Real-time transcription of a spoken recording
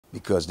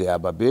because they are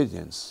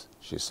Barbadians,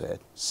 she said,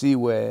 see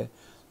where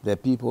their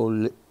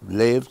people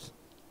lived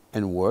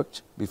and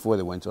worked before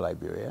they went to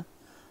Liberia.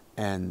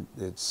 And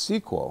the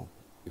sequel,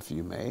 if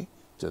you may,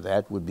 to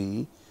that would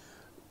be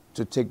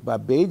to take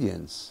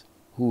Barbadians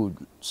who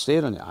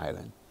stayed on the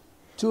island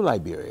to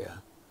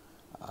Liberia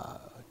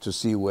to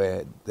see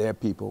where their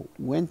people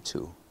went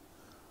to.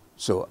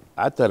 So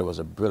I thought it was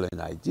a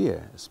brilliant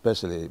idea,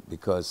 especially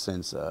because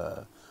since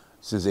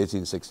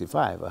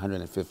 1865,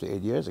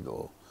 158 years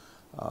ago,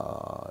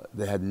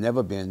 there had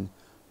never been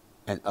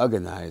an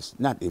organized,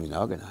 not even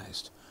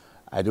organized,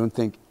 I don't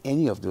think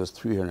any of those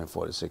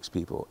 346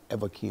 people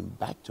ever came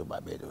back to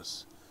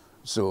Barbados.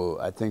 So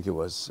I think it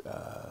was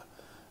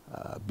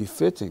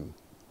befitting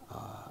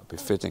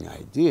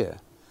idea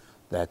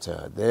that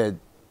their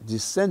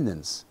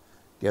descendants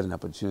get an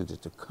opportunity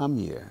to come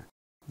here.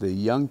 The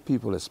young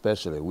people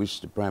especially,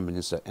 which the Prime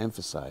Minister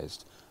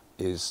emphasized,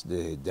 is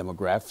the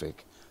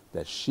demographic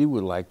that she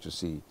would like to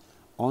see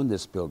on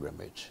this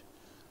pilgrimage,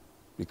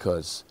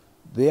 because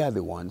they are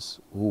the ones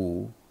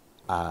who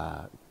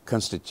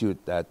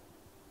constitute that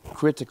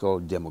critical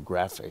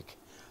demographic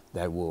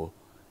that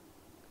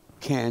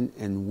can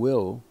and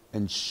will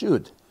and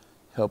should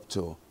help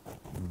to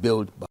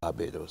build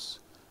Barbados,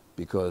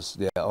 because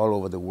they are all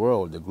over the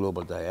world, the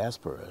global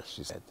diaspora,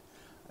 she said.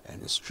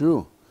 And it's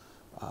true,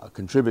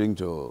 contributing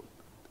to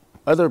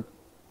other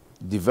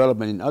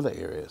development in other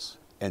areas.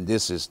 And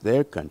this is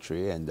their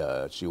country, and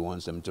she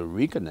wants them to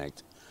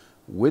reconnect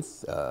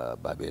with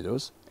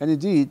Barbados. And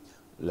indeed,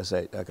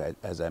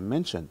 as I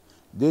mentioned,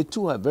 they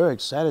too are very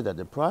excited at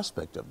the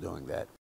prospect of doing that.